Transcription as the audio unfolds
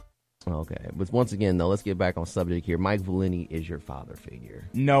Okay, but once again, though, let's get back on subject here. Mike Valenti is your father figure.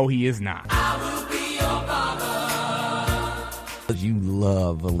 No, he is not. You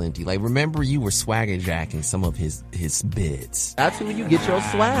love Valenti. Like, remember you were swagger jacking some of his bits. That's who you get your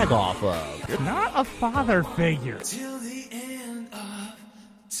swag off of. You're not a father figure. Till the end of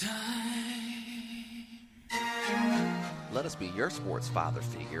time. Let us be your sports father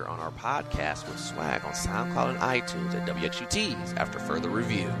figure on our podcast with swag on SoundCloud and iTunes at WXUT's After Further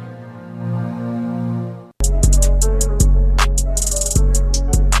Review.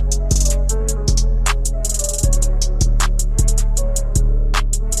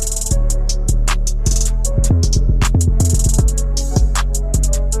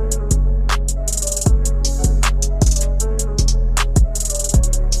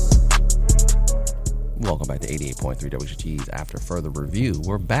 Welcome back to 88.3 WXUT's After Further Review.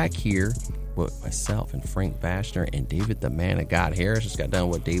 We're back here with myself and Frank Bashner and David the Man of God Harris. Just got done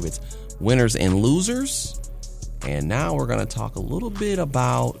with David's winners and losers. And now we're going to talk a little bit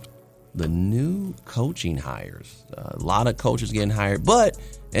about the new coaching hires. A lot of coaches getting hired, but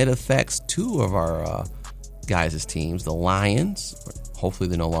it affects two of our guys' teams, the Lions. Hopefully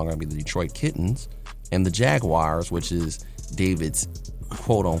they're no longer going to be the Detroit Kittens, and the Jaguars, which is David's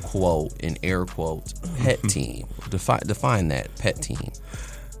quote unquote, in air quotes, pet team. Define that pet team.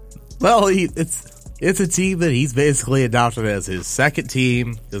 Well, it's a team that he's basically adopted as his second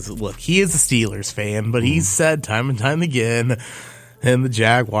team. Because look, he is a Steelers fan, but he's said time and time again, and the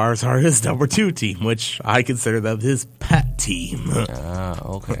Jaguars are his number 2 team, which I consider them his pet team.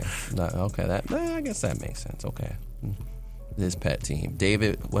 Okay. Okay, I guess that makes sense. Okay, his pet team.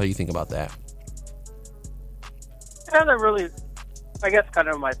 David, what do you think about that? Yeah, that really, I guess, kind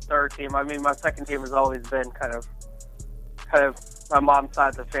of my third team. I mean, my second team has always been kind of my mom's side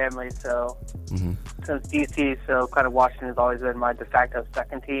of the family. So since DC, so kind of Washington has always been my de facto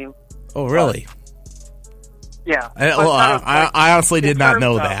second team. Oh, really? Yeah. I honestly did not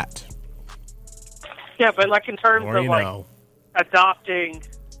know that. Yeah, but like in terms Or of like adopting,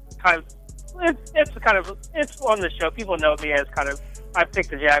 kind of, it's on the show. People know me as kind of, I pick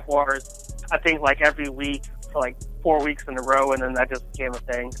the Jaguars, I think, like every week for like 4 weeks in a row, and then that just became a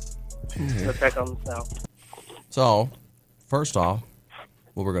thing to pick them. So, first off,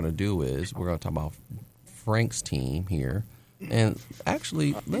 what we're going to do is we're going to talk about Frank's team here. And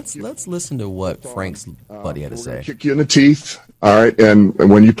actually, let's listen to what Frank's buddy had to say. Kick you in the teeth, all right? And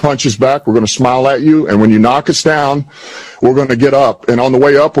when you punch us back, we're going to smile at you. And when you knock us down, we're going to get up. And on the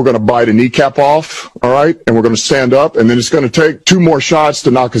way up, we're going to bite a kneecap off, all right? And we're going to stand up. And then it's going to take 2 more shots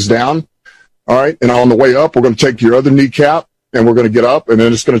to knock us down, all right? And on the way up, we're going to take your other kneecap, and we're going to get up. And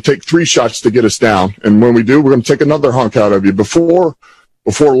then it's going to take 3 shots to get us down. And when we do, we're going to take another hunk out of you. Before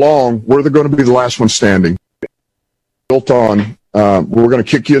long, we're going to be the last one standing. Built on, we're going to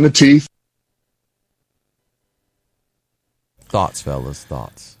kick you in the teeth. Thoughts, fellas,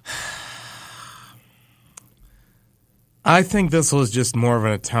 thoughts. I think this was just more of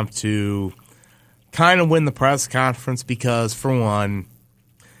an attempt to kind of win the press conference because, for one,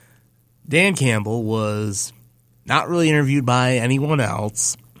 Dan Campbell was not really interviewed by anyone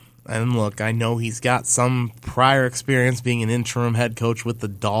else. And look, I know he's got some prior experience being an interim head coach with the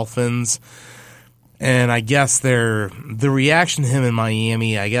Dolphins. And I guess the reaction to him in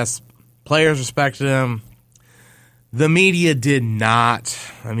Miami, I guess players respected him. The media did not.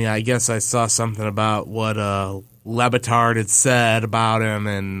 I mean, I guess I saw something about what LeBatard had said about him,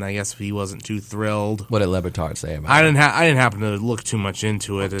 and I guess he wasn't too thrilled. What did LeBatard say about him? I didn't happen to look too much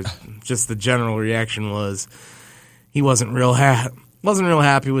into it. Just the general reaction was he wasn't real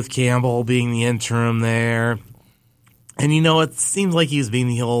happy with Campbell being the interim there. And, it seems like he was being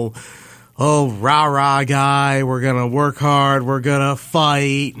the whole, rah-rah guy, we're going to work hard, we're going to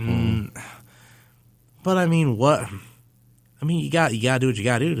fight. But, I mean, what? I mean, you got to do what you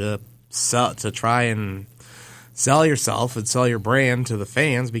got to do to try and sell yourself and sell your brand to the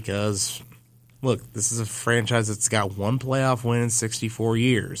fans because, look, this is a franchise that's got 1 playoff win in 64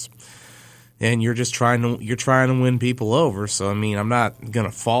 years. And you're just trying to win people over. So, I mean, I'm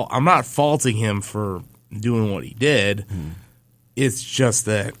not faulting him for doing what he did. It's just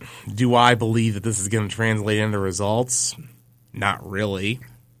that, do I believe that this is going to translate into results? Not really.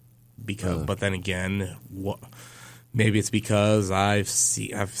 But then again, maybe it's because I've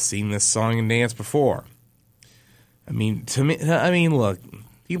seen this song and dance before. I mean, look,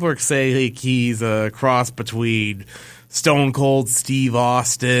 people are saying he's a cross between Stone Cold Steve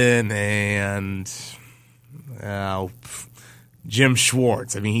Austin and Jim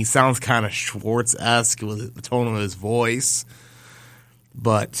Schwartz. I mean, he sounds kind of Schwartz-esque with the tone of his voice.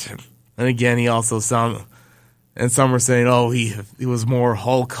 But then again, he also And some were saying, oh, he was more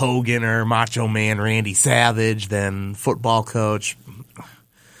Hulk Hogan or Macho Man Randy Savage than football coach.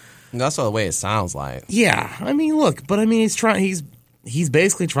 That's the way it sounds like. Yeah, I mean, look, but I mean, he's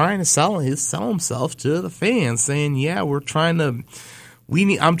basically trying to sell himself to the fans, saying, yeah, I'm trying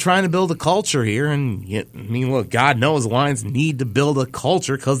to build a culture here, and I mean, look, God knows the Lions need to build a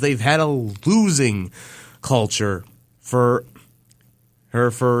culture because they've had a losing culture for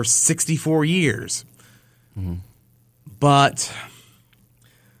 64 years. Mm-hmm. But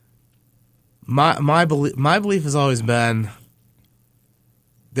my belief has always been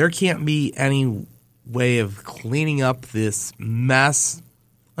there can't be any way of cleaning up this mess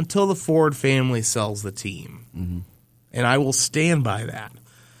until the Ford family sells the team. Mm-hmm. And I will stand by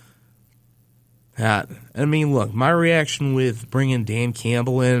that. I mean, look, my reaction with bringing Dan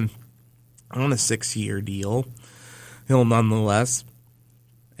Campbell in on a 6-year deal, he'll nonetheless,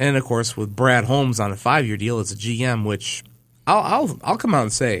 and of course with Brad Holmes on a 5-year deal as a GM, which I'll come out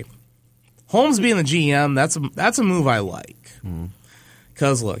and say, Holmes being the GM, that's a move I like.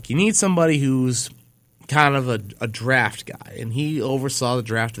 Because look, you need somebody who's kind of a draft guy, and he oversaw the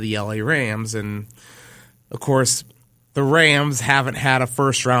draft of the LA Rams, and of course the Rams haven't had a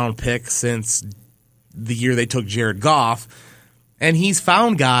first-round pick since the year they took Jared Goff, and he's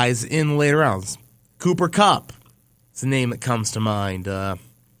found guys in later rounds. Cooper Kupp is the name that comes to mind.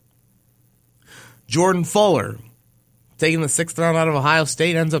 Jordan Fuller, taking the 6th round out of Ohio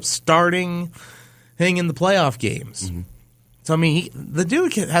State, ends up starting in the playoff games. Mm-hmm. So, I mean, the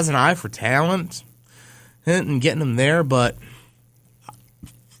dude has an eye for talent and getting him there, but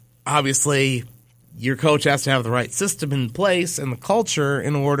obviously your coach has to have the right system in place and the culture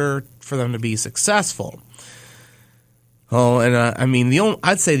in order for them to be successful. Oh, and I mean,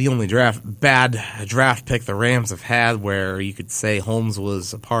 I'd say the only bad draft pick the Rams have had where you could say Holmes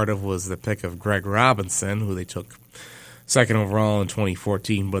was a part of was the pick of Greg Robinson, who they took 2nd overall in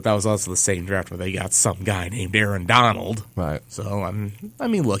 2014, but that was also the same draft where they got some guy named Aaron Donald. Right. So I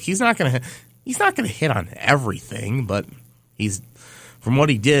mean, look, he's not gonna hit on everything, but from what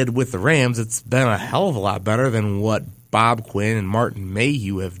he did with the Rams, it's been a hell of a lot better than what Bob Quinn and Martin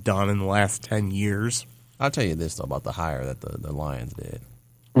Mayhew have done in the last 10 years. I'll tell you this, though, about the hire that the Lions did.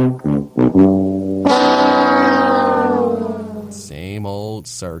 Same old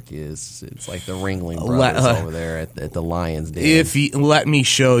circus. It's like the Ringling Brothers over there at the Lions Den. Let me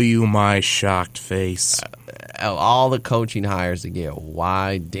show you my shocked face. All the coaching hires to get.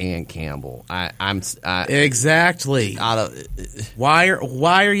 Why Dan Campbell? Exactly. Why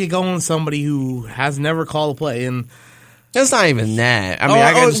are you going with somebody who has never called a play? And it's not even that. I mean,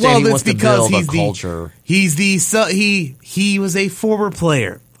 I understand he wants to build a culture. He was a former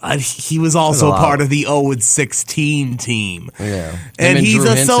player. He was also part of the 0-16 team. Yeah. And he's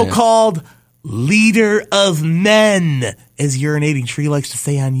a so-called leader of men, as Urinating Tree likes to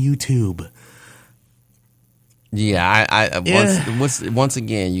say on YouTube. Yeah, once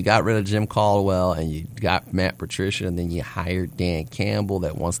again, you got rid of Jim Caldwell and you got Matt Patricia, and then you hired Dan Campbell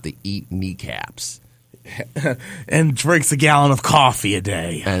that wants to eat kneecaps. And drinks a gallon of coffee a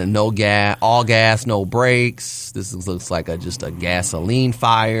day. And all gas, no brakes. This looks like just a gasoline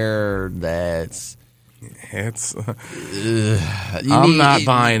fire. I'm not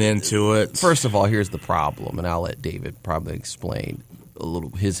buying into it. First of all, here's the problem, and I'll let David probably explain a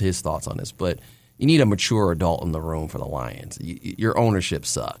little his thoughts on this. But you need a mature adult in the room for the Lions. Your ownership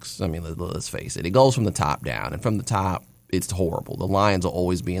sucks. I mean, let's face it. It goes from the top down, and from the top, it's horrible. The Lions will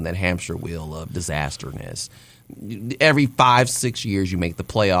always be in that hamster wheel of disasterness. Every 5-6 years, you make the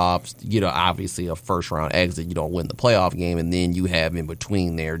playoffs. You know, obviously a first-round exit. You don't win the playoff game, and then you have in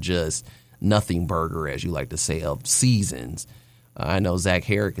between there just nothing burger, as you like to say, of seasons. I know Zach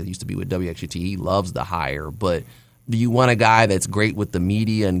Herrick used to be with WXUT. He loves the hire, but do you want a guy that's great with the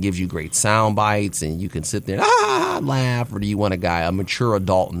media and gives you great sound bites and you can sit there and laugh, or do you want a mature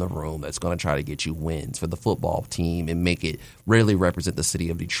adult in the room that's going to try to get you wins for the football team and make it really represent the city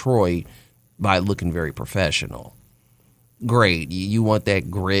of Detroit by looking very professional? Great. You want that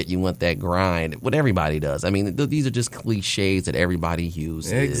grit. You want that grind. What everybody does. I mean, these are just cliches that everybody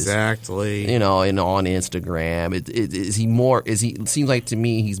uses. Exactly. You know, and on Instagram. It seems like to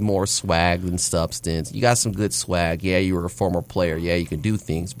me he's more swag than substance. You got some good swag. Yeah, you were a former player. Yeah, you can do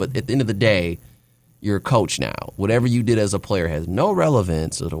things. But at the end of the day, you're a coach now. Whatever you did as a player has no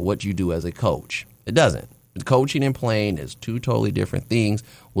relevance to what you do as a coach. It doesn't. Coaching and playing is two totally different things.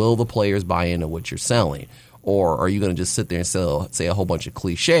 Will the players buy into what you're selling? Or are you going to just sit there and say a whole bunch of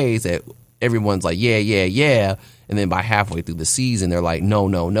cliches that everyone's like, yeah, and then by halfway through the season, they're like,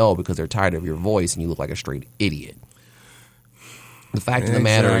 no, because they're tired of your voice and you look like a straight idiot? The fact of the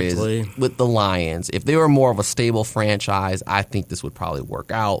matter Exactly. is, with the Lions, if they were more of a stable franchise, I think this would probably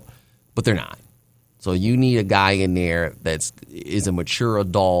work out, but they're not. So you need a guy in there is a mature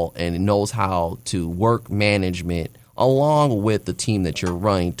adult and knows how to work management along with the team that you're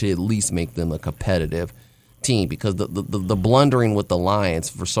running to at least make them a competitive team. Because the blundering with the Lions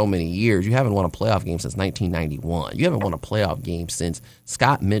for so many years, you haven't won a playoff game since 1991. You haven't won a playoff game since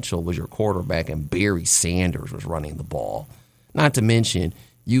Scott Mitchell was your quarterback and Barry Sanders was running the ball. Not to mention,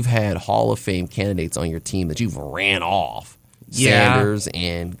 you've had Hall of Fame candidates on your team that you've ran off. Yeah. Sanders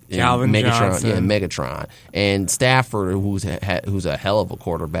and Calvin Megatron, Johnson. Megatron, and Stafford, who's a hell of a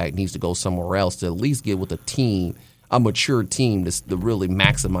quarterback, needs to go somewhere else to at least get with a mature team to really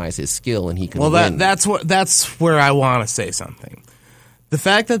maximize his skill, and he can win. That's where I want to say something. The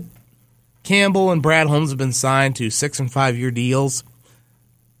fact that Campbell and Brad Holmes have been signed to 6 and 5 year deals,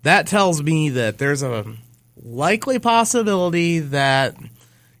 that tells me that there's a likely possibility that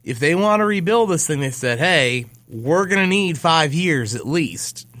if they want to rebuild this thing, they said, hey, we're going to need 5 years at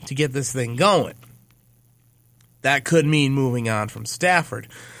least to get this thing going. That could mean moving on from Stafford.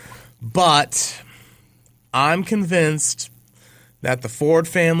 But I'm convinced that the Ford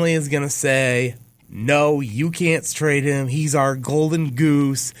family is going to say, no, you can't trade him. He's our golden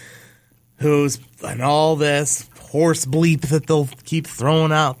goose and all this horse bleep that they'll keep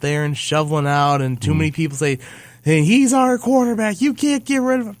throwing out there and shoveling out, and too many people say, hey, he's our quarterback. You can't get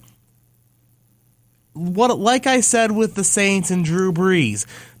rid of him. Like I said with the Saints and Drew Brees,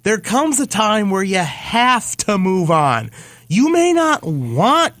 there comes a time where you have to move on. You may not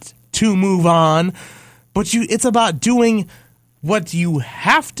want to move on, but it's about doing what you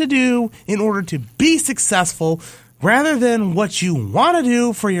have to do in order to be successful rather than what you want to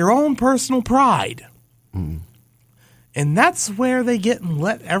do for your own personal pride. And that's where they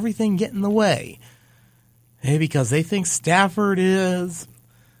let everything get in the way. Hey, because they think Stafford is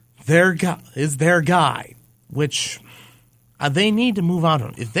their guy, which they need to move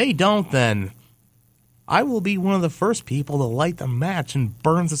on. If they don't, then I will be one of the first people to light the match and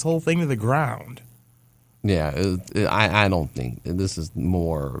burns this whole thing to the ground. Yeah, I don't think this is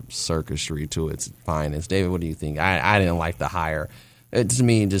more circusry to its finest. David, what do you think? I didn't like the hire. To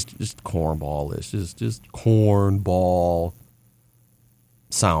me, just cornball. It's just cornball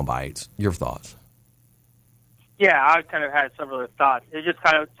sound bites. Your thoughts? Yeah, I kind of had similar thoughts. It just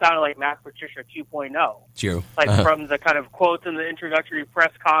kind of sounded like Matt Patricia 2.0. True. Like from the kind of quotes in the introductory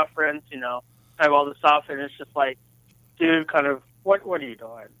press conference, kind of all the stuff, and it's just like, dude, kind of, what are you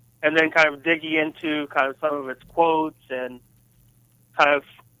doing? And then kind of digging into kind of some of its quotes and kind of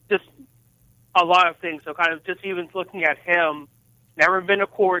just a lot of things. So kind of just even looking at him, never been a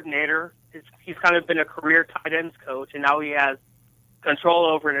coordinator. He's kind of been a career tight ends coach, and now he has control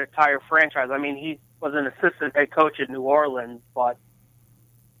over an entire franchise. I mean, he was an assistant head coach in New Orleans, but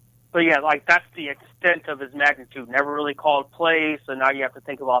yeah, like that's the extent of his magnitude. Never really called plays, so now you have to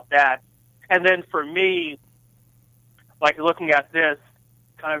think about that. And then for me, like looking at this,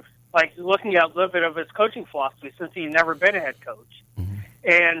 kind of like looking at a little bit of his coaching philosophy since he's never been a head coach. Mm-hmm.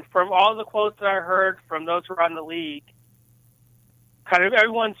 And from all the quotes that I heard from those around the league, kind of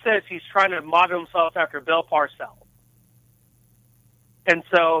everyone says he's trying to model himself after Bill Parcells. And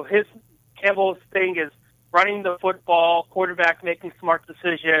so Campbell's thing is running the football, quarterback making smart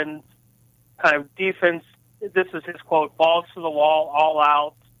decisions, kind of defense. This is his quote: balls to the wall, all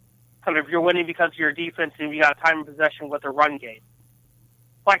out. Kind of you're winning because of your defense and you got time of possession with a run game.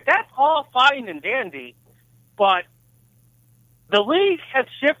 Like that's all fine and dandy, but the league has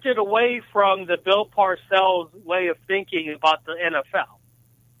shifted away from the Bill Parcells way of thinking about the NFL.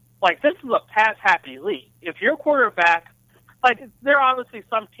 Like this is a pass-happy league. If your quarterback, like there are obviously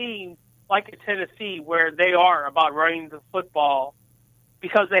some teams like in Tennessee where they are about running the football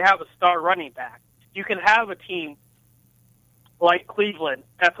because they have a star running back. You can have a team like Cleveland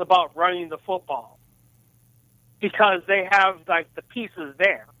that's about running the football because they have like the pieces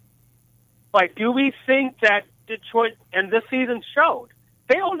there. Like, do we think that Detroit, and this season showed,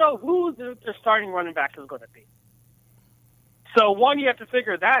 they don't know who the starting running back is going to be. So one, you have to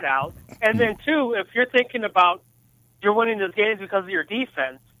figure that out. And then two, if you're thinking about you're winning these games because of your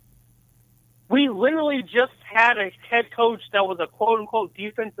defense, we literally just had a head coach that was a quote-unquote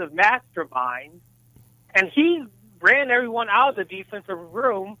defensive mastermind, and he ran everyone out of the defensive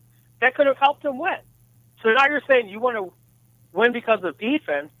room that could have helped him win. So now you're saying you want to win because of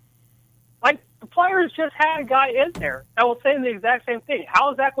defense. Like, the players just had a guy in there that was saying the exact same thing.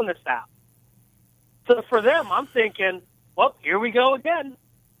 How is that going to stop? So for them, I'm thinking, well, here we go again.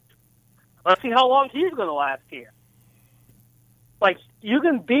 Let's see how long he's going to last here. Like, you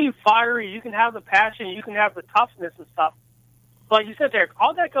can be fiery, you can have the passion, you can have the toughness and stuff, like you said, Derek,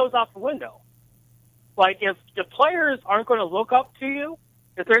 all that goes out the window. Like, if the players aren't going to look up to you,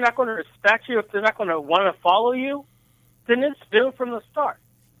 if they're not going to respect you, if they're not going to want to follow you, then it's doomed from the start.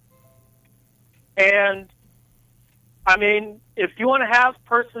 And, I mean, if you want to have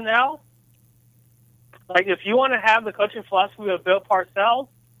personnel, like if you want to have the coaching philosophy of Bill Parcells,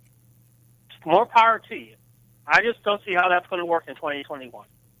 more power to you. I just don't see how that's going to work in 2021.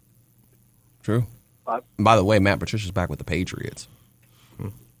 True. By the way, Matt Patricia's back with the Patriots.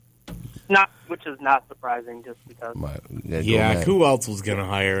 Which is not surprising, just because. Yeah, who else was going to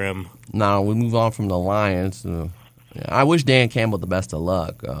hire him? No, we move on from the Lions. I wish Dan Campbell the best of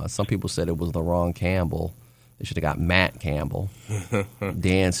luck. Some people said it was the wrong Campbell. They should have got Matt Campbell.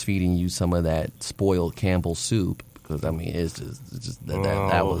 Dan's feeding you some of that spoiled Campbell soup because, I mean, it's just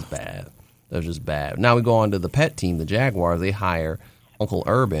that was bad. That was just bad. Now we go on to the pet team, the Jaguars. They hire Uncle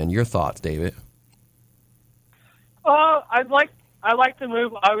Urban. Your thoughts, David? I like the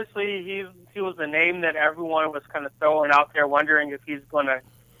move. Obviously, he was a name that everyone was kind of throwing out there, wondering if he's going to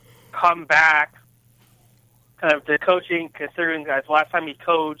come back kind of to coaching, considering that last time he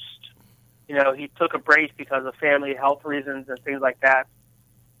coached, he took a break because of family health reasons and things like that.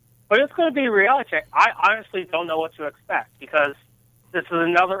 But it's going to be a reality check. I honestly don't know what to expect because this is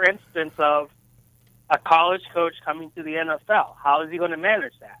another instance of a college coach coming to the NFL. How is he going to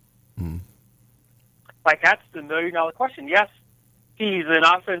manage that? Like, that's the million-dollar question. Yes, he's an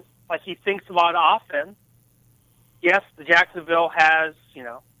offense, like he thinks about offense. Yes, the Jacksonville has,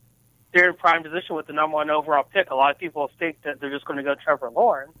 they're in prime position with the number 1 overall pick. A lot of people think that they're just going to go Trevor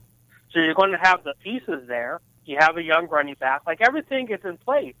Lawrence. So you're going to have the pieces there. You have a young running back. Like, everything is in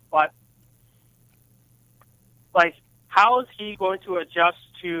place. But, like, how is he going to adjust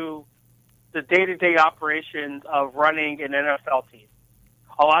to the day-to-day operations of running an NFL team?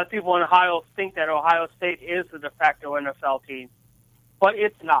 A lot of people in Ohio think that Ohio State is the de facto NFL team, but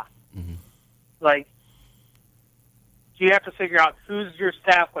it's not. Mm-hmm. Like, you have to figure out who's your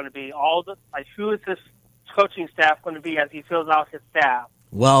staff going to be. Who is this coaching staff going to be as he fills out his staff?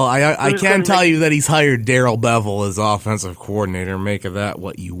 Well, I can tell you that he's hired Darrell Bevell as offensive coordinator. Make of that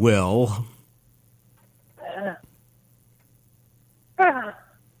what you will. I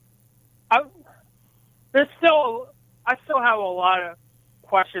still have a lot of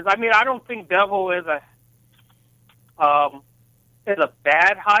questions. I mean, I don't think Bevell is a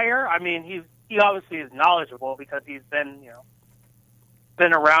bad hire. I mean, he obviously is knowledgeable because he's been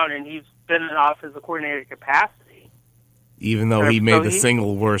around and he's been in offensive coordinator capacity. Even though he made the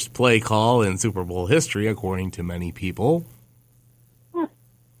single worst play call in Super Bowl history, according to many people.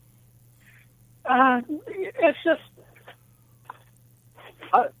 It's just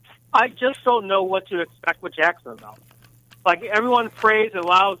I just don't know what to expect with Jacksonville. Like, everyone praised and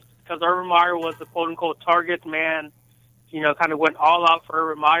loud because Urban Meyer was the quote-unquote target man, kind of went all out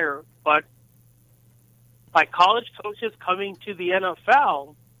for Urban Meyer. But, like, college coaches coming to the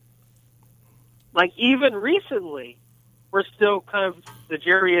NFL, like, even recently, we're still kind of, the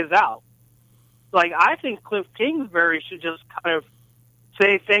jury is out. Like, I think Cliff Kingsbury should just kind of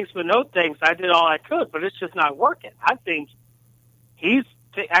say thanks but no thanks. I did all I could, but it's just not working. I think he's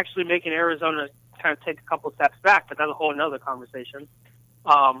actually making Arizona kind of take a couple steps back, but that's a whole other conversation.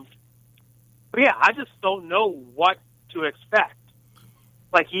 But yeah, I just don't know what to expect.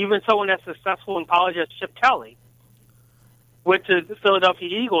 Like, even someone that's successful in college as Chip Kelly went to the Philadelphia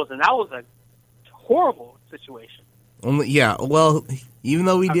Eagles, and that was a horrible situation. Yeah, well, even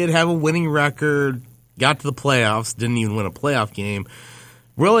though he did have a winning record, got to the playoffs, didn't even win a playoff game,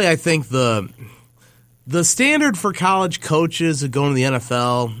 really I think the standard for college coaches who go into the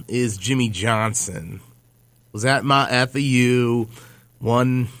NFL is Jimmy Johnson. Was at the U,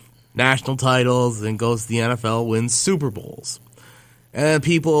 won national titles, then goes to the NFL, wins Super Bowls. And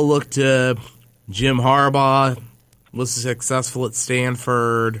people look to Jim Harbaugh, was successful at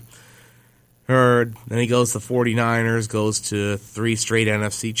Stanford. Then he goes to the 49ers, goes to 3 straight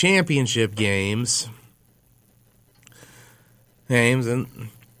NFC championship games.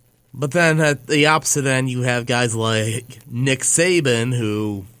 But then at the opposite end, you have guys like Nick Saban,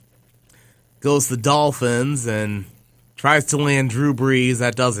 who goes to the Dolphins and tries to land Drew Brees.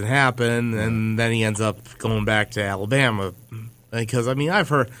 That doesn't happen, and then he ends up going back to Alabama. Because, I mean, I've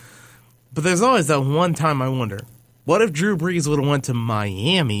heard... But there's always that one time I wonder, what if Drew Brees would have went to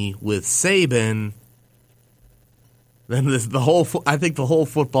Miami with Saban? Then I think the whole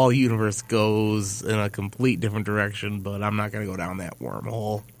football universe goes in a complete different direction, but I'm not going to go down that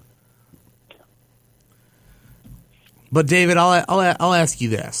wormhole. But David, I'll ask you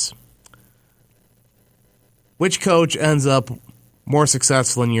this: which coach ends up more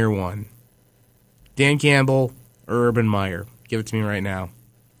successful in year one, Dan Campbell or Urban Meyer? Give it to me right now.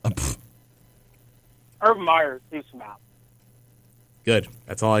 Urban Meyer leaves him out. Good.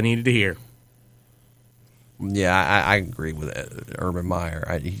 That's all I needed to hear. Yeah, I agree with Urban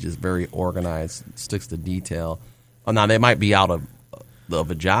Meyer. He's just very organized, sticks to detail. Now, they might be out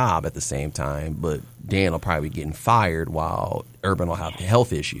of a job at the same time, but Dan will probably be getting fired while Urban will have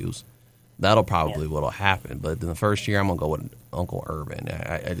health issues. That'll probably what'll happen. But in the first year, I'm going to go with Uncle Urban.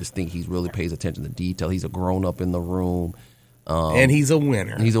 I just think he really pays attention to detail. He's a grown-up in the room. And he's a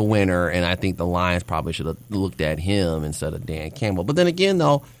winner. He's a winner, and I think the Lions probably should have looked at him instead of Dan Campbell. But then again,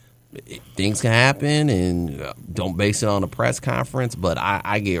 though, things can happen, and don't base it on a press conference. But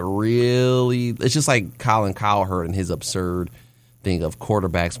I get really – it's just like Colin Cowherd and his absurd thing of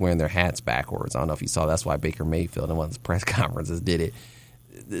quarterbacks wearing their hats backwards. I don't know if you saw. That's why Baker Mayfield in one of his press conferences did it.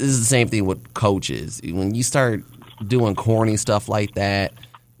 This is the same thing with coaches. When you start doing corny stuff like that,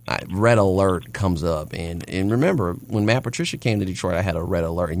 red alert comes up. And remember, when Matt Patricia came to Detroit, I had a red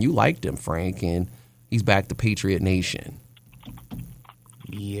alert. And you liked him, Frank, and he's back to Patriot Nation.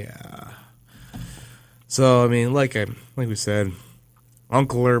 Yeah. So, I mean, like we said,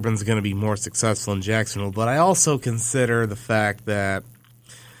 Uncle Urban's going to be more successful in Jacksonville, but I also consider the fact that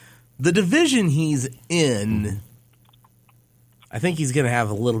the division he's in, I think he's going to have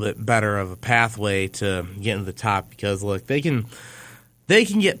a little bit better of a pathway to get into the top because, look, they can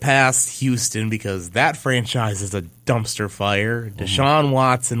get past Houston because that franchise is a dumpster fire. Deshaun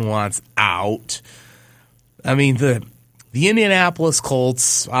Watson wants out. I mean, the Indianapolis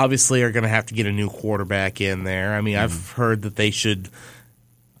Colts obviously are going to have to get a new quarterback in there. I mean, I've heard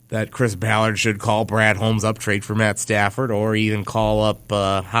that Chris Ballard should call Brad Holmes up, trade for Matt Stafford, or even call up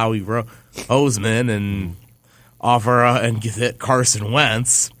Howie Roseman and offer and get Carson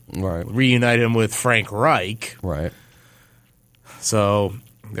Wentz, Right. reunite him with Frank Reich. Right. So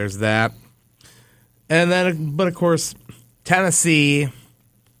there's that. And then, but of course, Tennessee.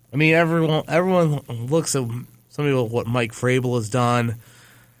 I mean, everyone looks at what Mike Vrabel has done.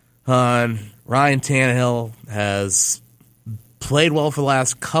 Ryan Tannehill has played well for the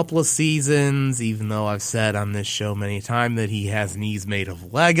last couple of seasons, even though I've said on this show many times that he has knees made of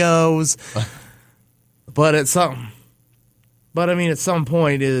Legos. But at some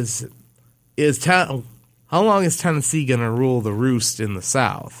point, how long is Tennessee going to rule the roost in the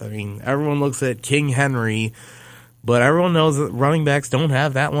South? I mean, everyone looks at King Henry, but everyone knows that running backs don't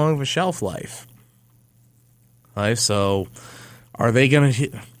have that long of a shelf life. Right, so are they going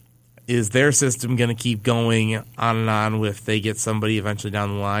to? Is their system going to keep going on and on if they get somebody eventually down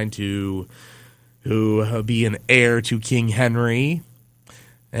the line who be an heir to King Henry?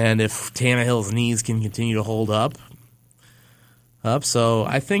 And if Tannehill's knees can continue to hold up. So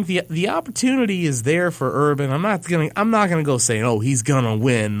I think the opportunity is there for Urban. I'm not gonna go saying, oh, he's gonna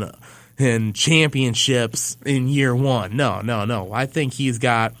win in championships in year one. No. I think he's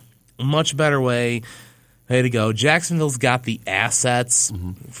got a much better way to go. Jacksonville's got the assets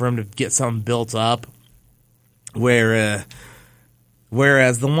for him to get something built up, whereas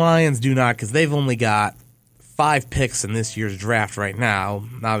the Lions do not, because they've only got 5 picks in this year's draft right now.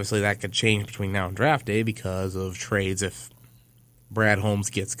 Obviously, that could change between now and draft day because of trades if Brad Holmes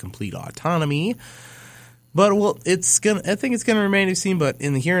gets complete autonomy. But I think it's gonna remain to be seen. But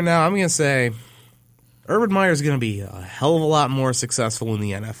in the here and now, I'm gonna say Urban Meyer is gonna be a hell of a lot more successful in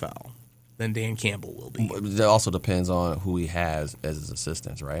the NFL than Dan Campbell will be. It also depends on who he has as his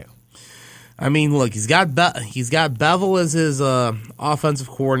assistants, right? I mean, look, he's got Bevel as his offensive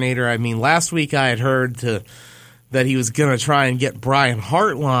coordinator. I mean, last week I had heard that he was going to try and get Brian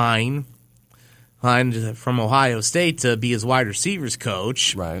Hartline from Ohio State to be his wide receivers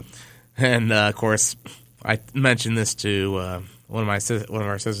coach. Right. And, of course, I mentioned this to one of our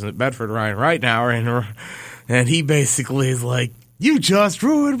assistants at Bedford, Ryan Reitnauer, and he basically is like, "You just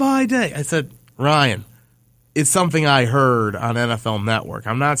ruined my day." I said, "Ryan, it's something I heard on NFL Network.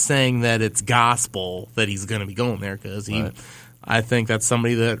 I'm not saying that it's gospel that he's going to be going there because I think that's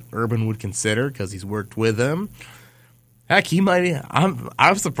somebody that Urban would consider because he's worked with him. Heck, he might.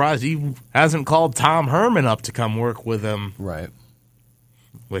 I'm surprised he hasn't called Tom Herman up to come work with him. Right.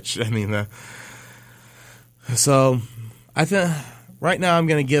 Which, I mean, so I think right now I'm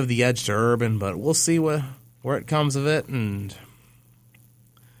going to give the edge to Urban, but we'll see where it comes of it. And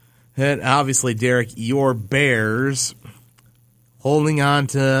obviously, Derek, your Bears holding on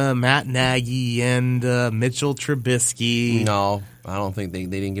to Matt Nagy and Mitchell Trubisky. No, I don't think they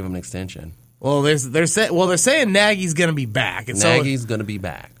didn't give him an extension. Well, they're saying Nagy's going to be back. And Nagy's going to be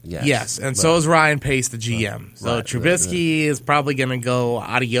back. Yes, and so is Ryan Pace, the GM. So right, Trubisky is probably going to go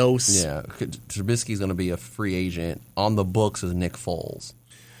adios. Yeah, Trubisky's going to be a free agent on the books as Nick Foles.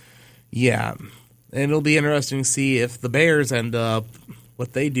 Yeah, And it'll be interesting to see if the Bears end up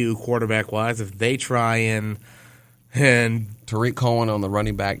what they do quarterback-wise, if they try and Tariq Cohen on the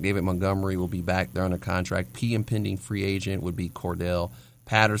running back. David Montgomery will be back there under contract. Impending free agent would be Cordell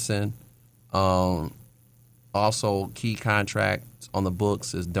Patterson. Also, key contracts on the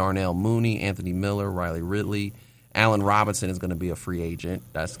books is Darnell Mooney, Anthony Miller, Riley Ridley. Allen Robinson is going to be a free agent.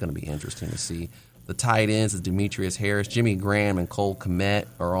 That's going to be interesting to see. The tight ends is Demetrius Harris. Jimmy Graham and Cole Kmet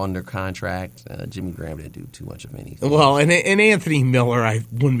are under contract. Jimmy Graham didn't do too much of anything. Well, and Anthony Miller, I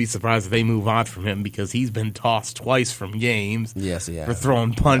wouldn't be surprised if they move on from him because he's been tossed twice from games. Yes, he has. For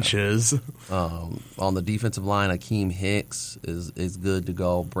throwing punches. On the defensive line, Akeem Hicks is good to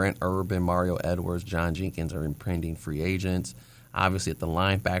go. Brent Urban, Mario Edwards, John Jenkins are impending free agents. Obviously, at the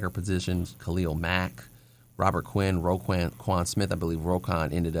linebacker positions, Khalil Mack, Robert Quinn, Roquan Smith. I believe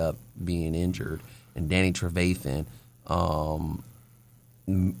Roquan ended up being injured. And Danny Trevathan,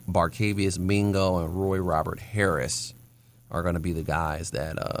 Barcavius Mingo, and Roy Robert Harris are going to be the guys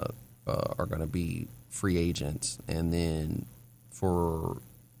that are going to be free agents. And then for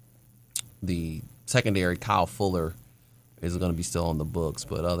the secondary, Kyle Fuller is going to be still on the books.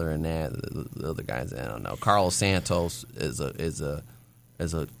 But other than that, the other guys, I don't know. Carlos Santos is a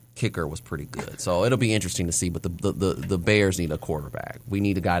kicker was pretty good. So it'll be interesting to see. But the Bears need a quarterback. We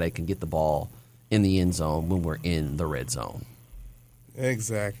need a guy that can get the ball in the end zone when we're in the red zone.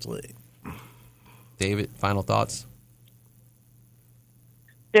 Exactly. David, final thoughts?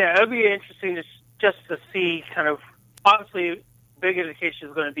 Yeah, it'll be interesting just to see kind of, obviously, big indication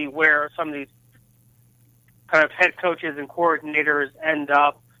is going to be where some of these kind of head coaches and coordinators end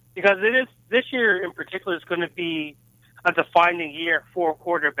up, because this year in particular is going to be a defining year for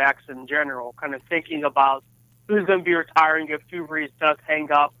quarterbacks in general, kind of thinking about who's going to be retiring if Drew Brees does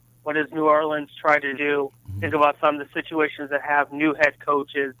hang up. What does New Orleans try to do? Think about some of the situations that have new head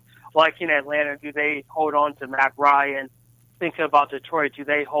coaches. Like in Atlanta, do they hold on to Matt Ryan? Thinking about Detroit, do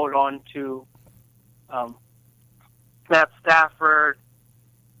they hold on to Matt Stafford?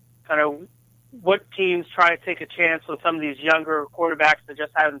 Kind of what teams try to take a chance with some of these younger quarterbacks that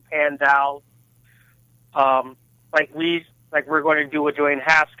just haven't panned out? Like we're going to do with Dwayne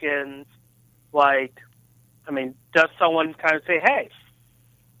Haskins. Does someone kind of say, hey,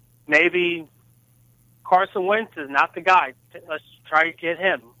 maybe Carson Wentz is not the guy. Let's try to get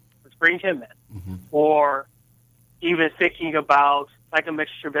him. Let's bring him in. Mm-hmm. Or even thinking about like a Mitch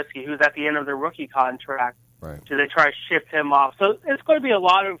Trubisky, who's at the end of their rookie contract. Right. Do they try to ship him off? So it's going to be a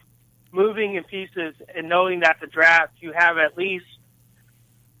lot of moving in pieces, and knowing that the draft, you have at least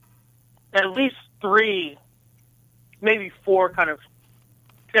 3, maybe 4 kind of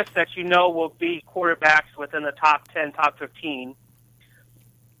picks that you know will be quarterbacks within the top 10, top 15.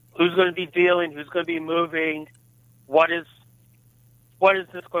 Who's going to be dealing? Who's going to be moving? What is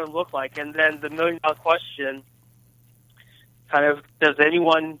this going to look like? And then the $1 million question, kind of, does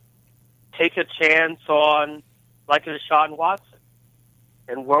anyone take a chance on like a Deshaun Watson?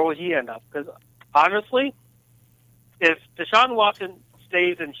 And where will he end up? Because honestly, if Deshaun Watson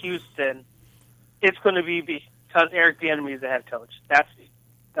stays in Houston, it's going to be because Eric Bieniemy is the head coach. That's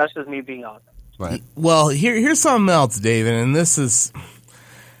just me being honest. Right. Well, here's something else, David, and this is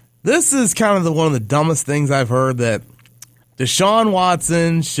kind of one of the dumbest things I've heard, that Deshaun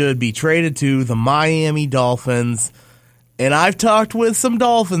Watson should be traded to the Miami Dolphins. And I've talked with some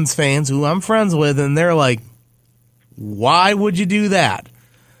Dolphins fans who I'm friends with, and they're like, why would you do that?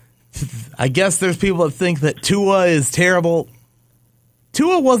 I guess there's people that think that Tua is terrible.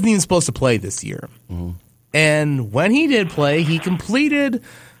 Tua wasn't even supposed to play this year. Mm-hmm. And when he did play, he completed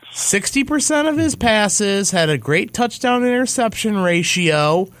 60% of his passes, had a great touchdown-interception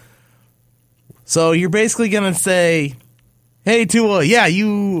ratio. So you're basically going to say, hey, Tua, yeah,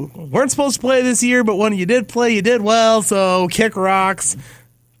 you weren't supposed to play this year, but when you did play, you did well, so kick rocks.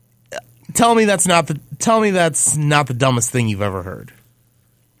 Tell me that's not the dumbest thing you've ever heard.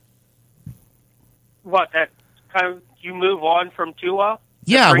 What, that kind of you move on from Tua?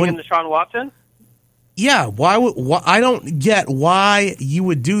 Yeah, bring in Deshaun Watson? Yeah, I don't get why you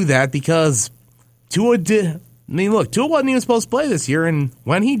would do that, because Tua did. I mean, look, Tua wasn't even supposed to play this year, and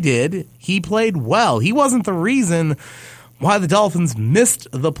when he did, he played well. He wasn't the reason why the Dolphins missed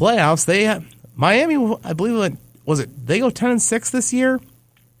the playoffs. Miami, I believe, they go 10-6 this year?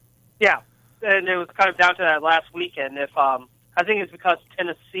 Yeah, and it was kind of down to that last weekend. If I think it's because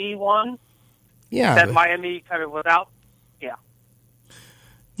Tennessee won. Yeah, that Miami kind of was out. Yeah.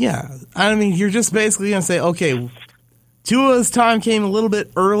 Yeah, I mean, you're just basically going to say, okay, Tua's time came a little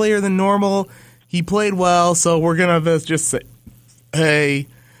bit earlier than normal. He played well, so we're going to just say, hey,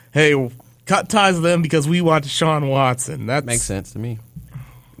 cut ties with them because we want Deshaun Watson. That makes sense to me.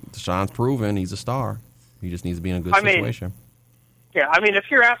 Deshaun's proven he's a star. He just needs to be in a good I mean, situation. Yeah, I mean, if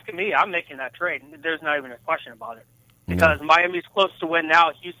you're asking me, I'm making that trade. There's not even a question about it. Because Miami's close to win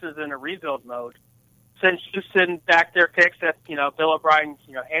now. Houston's in a rebuild mode. Since Houston backed their picks that, Bill O'Brien,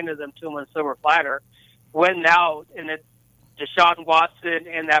 handed them to him on a silver platter, win now, and it's Deshaun Watson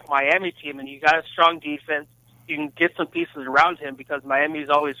and that Miami team, and you got a strong defense. You can get some pieces around him because Miami's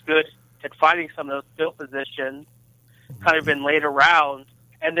always good at finding some of those field positions, kind of in later rounds,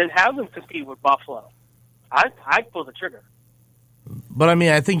 and then have them compete with Buffalo. I'd pull the trigger. But, I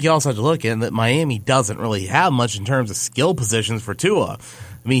mean, I think you also have to look at that Miami doesn't really have much in terms of skill positions for Tua.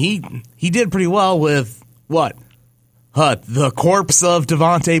 I mean, he did pretty well with, what? The corpse of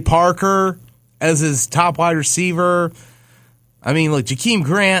Devontae Parker as his top wide receiver. I mean, look, Jakeem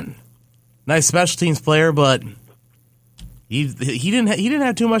Grant, nice special teams player, but he didn't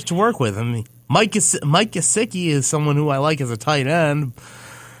have too much to work with. I mean, Mike Gesicki is someone who I like as a tight end,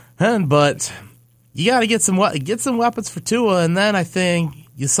 but you got to get some weapons for Tua, and then I think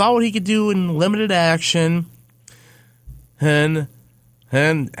you saw what he could do in limited action, and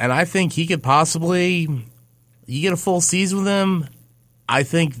I think he could possibly, you get a full season with him, I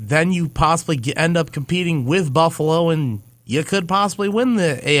think then you possibly end up competing with Buffalo, and you could possibly win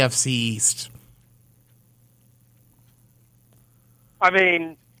the AFC East. I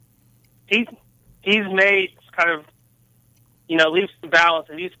mean, he's made kind of, leaps and balance,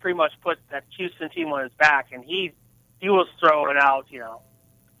 and he's pretty much put that Houston team on his back, and he was throwing out,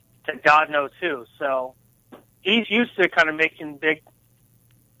 to God knows who. So he's used to kind of making big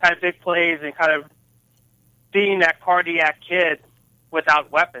plays and kind of being that cardiac kid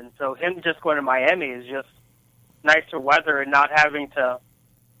without weapons. So him just going to Miami is just nicer weather and not having to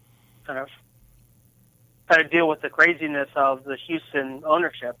kind of deal with the craziness of the Houston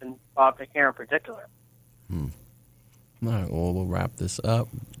ownership and Bob McNair in particular. All right, well, we'll wrap this up.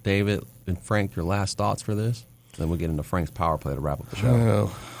 David and Frank, your last thoughts for this? Then we'll get into Frank's power play to wrap up the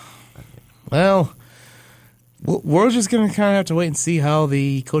show. Well, we're just going to kind of have to wait and see how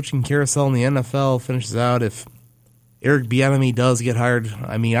the coaching carousel in the NFL finishes out. If Eric Bieniemy does get hired,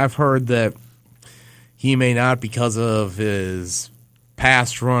 I mean, I've heard that he may not because of his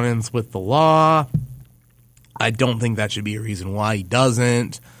past run-ins with the law. I don't think that should be a reason why he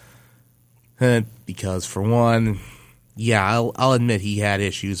doesn't. Because, for one, yeah, I'll admit he had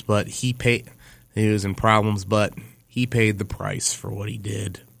issues, but he was in problems, but he paid the price for what he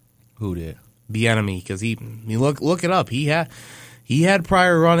did. Who did? Bieniemy, because look it up. He had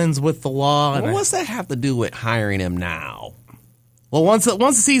prior run-ins with the law. Well, what's that have to do with hiring him now? Well, once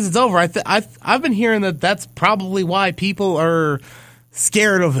the season's over, I've been hearing that that's probably why people are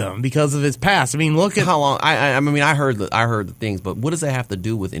scared of him because of his past. I mean, look at how long. I mean, I heard the things, but what does that have to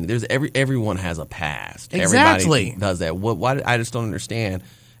do with it? There's everyone has a past. Exactly. Everybody does that. Why I just don't understand.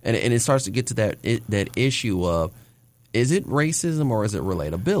 And it starts to get to that issue of, is it racism or is it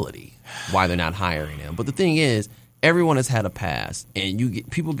relatability? Why they're not hiring him? But the thing is, everyone has had a past, and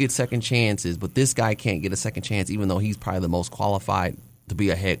people get second chances, but this guy can't get a second chance, even though he's probably the most qualified to be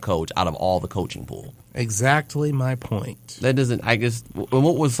a head coach out of all the coaching pool. Exactly my point. That doesn't. I guess.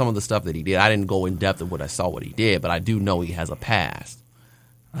 What was some of the stuff that he did? I didn't go in depth of what I saw what he did, but I do know he has a past.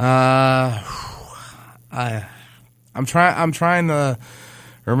 I'm trying to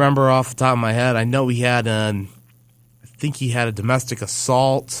remember off the top of my head. I know he had I think he had a domestic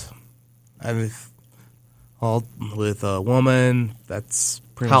assault with a woman. That's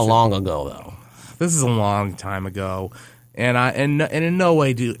pretty How much long ago though? This is a long time ago. And in no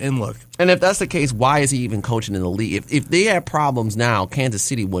way do and look. And if that's the case, why is he even coaching in the league? If they had problems now, Kansas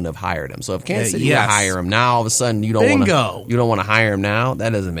City wouldn't have hired him. So if Kansas City would hire him now, all of a sudden you don't want to hire him now.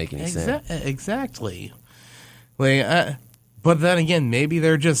 That doesn't make any sense. Exactly. But then again, maybe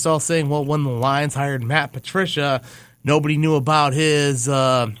they're just all saying, well, when the Lions hired Matt Patricia, nobody knew about his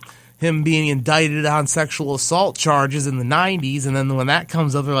him being indicted on sexual assault charges in the 90s, and then when that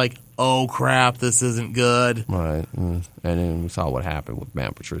comes up, they're like, oh, crap, this isn't good. Right. And then we saw what happened with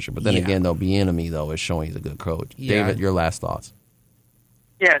Matt Patricia. But then again, though, Bieniemy, though, is showing he's a good coach. Yeah. David, your last thoughts?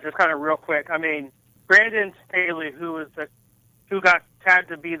 Yeah, just kind of real quick. I mean, Brandon Staley, who got tagged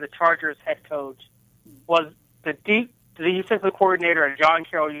to be the Chargers head coach, was the defensive coordinator at John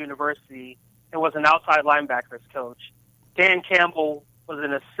Carroll University and was an outside linebackers coach. Dan Campbell was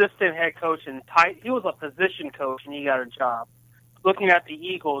an assistant head coach and he was a position coach, and he got a job. Looking at the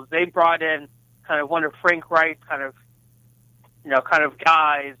Eagles, they brought in kind of one of Frank Wright's kind of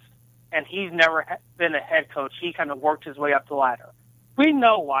guys, and he's never been a head coach. He kind of worked his way up the ladder. We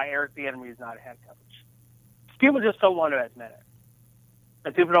know why Eric Bieniemy is not a head coach. People just don't want to admit it.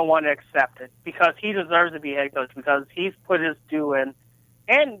 And people don't want to accept it because he deserves to be head coach because he's put his due in,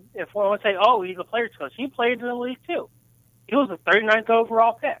 And if one would say, oh, he's a player's coach, he played in the league too. He was the 39th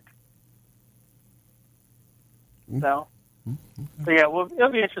overall pick. So yeah, well, it'll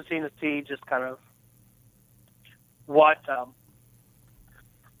be interesting to see just kind of what.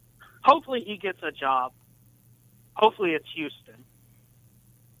 Hopefully, he gets a job. Hopefully, it's Houston.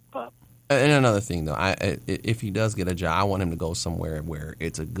 But and another thing, though, if he does get a job, I want him to go somewhere where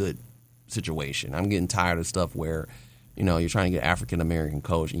it's a good situation. I'm getting tired of stuff where, you're trying to get African American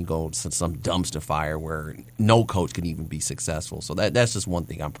coach and you go to some dumpster fire where no coach can even be successful. So that's just one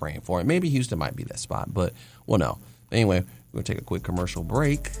thing I'm praying for. And maybe Houston might be that spot, but we'll know. Anyway, we're going to take a quick commercial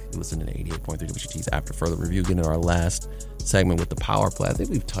break. You listen to 88.3 WGTs after further review. Getting to our last segment with the power play. I think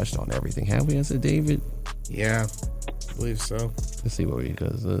we've touched on everything, have we? I said, David? Yeah, I believe so. Let's see what we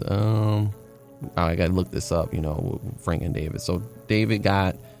because I got to look this up. Frank and David. So David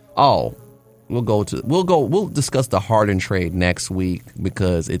got we'll discuss the Harden trade next week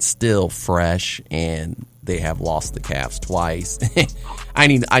because it's still fresh and they have lost the Cavs twice. I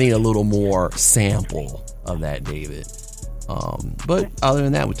need a little more sample of that, David. But other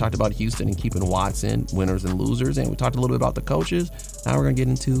than that, we talked about Houston and keeping Watson, winners and losers, and we talked a little bit about the coaches. Now we're going to get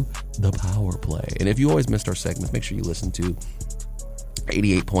into the power play. And if you always missed our segments, make sure you listen to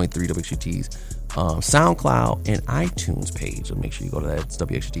 88.3 WXUT's SoundCloud and iTunes page. So make sure you go to that. It's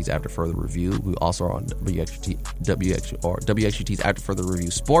WXUT's After Further Review. We also are on WXUT's After Further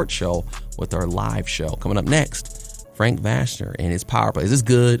Review Sports Show with our live show. Coming up next, Frank Vashner and his power play. Is this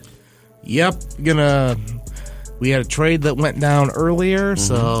good? Yep. We had a trade that went down earlier,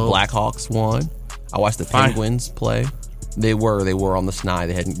 so Blackhawks won. I watched the Penguins play. They were on the snide.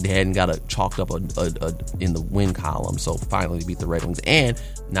 They hadn't got chalked up in the win column. So finally they beat the Red Wings. And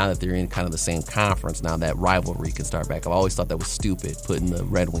now that they're in kind of the same conference, now that rivalry can start back. I've always thought that was stupid, putting the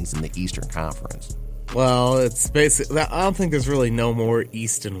Red Wings in the Eastern Conference. Well, it's basically, I don't think there's really no more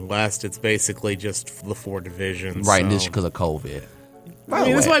East and West. It's basically just the four divisions. Right, so. and this because of COVID.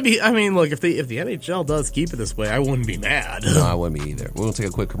 This might be. Look, if the NHL does keep it this way, I wouldn't be mad. No, I wouldn't be either. We're gonna take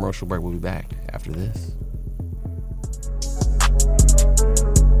a quick commercial break. We'll be back after this.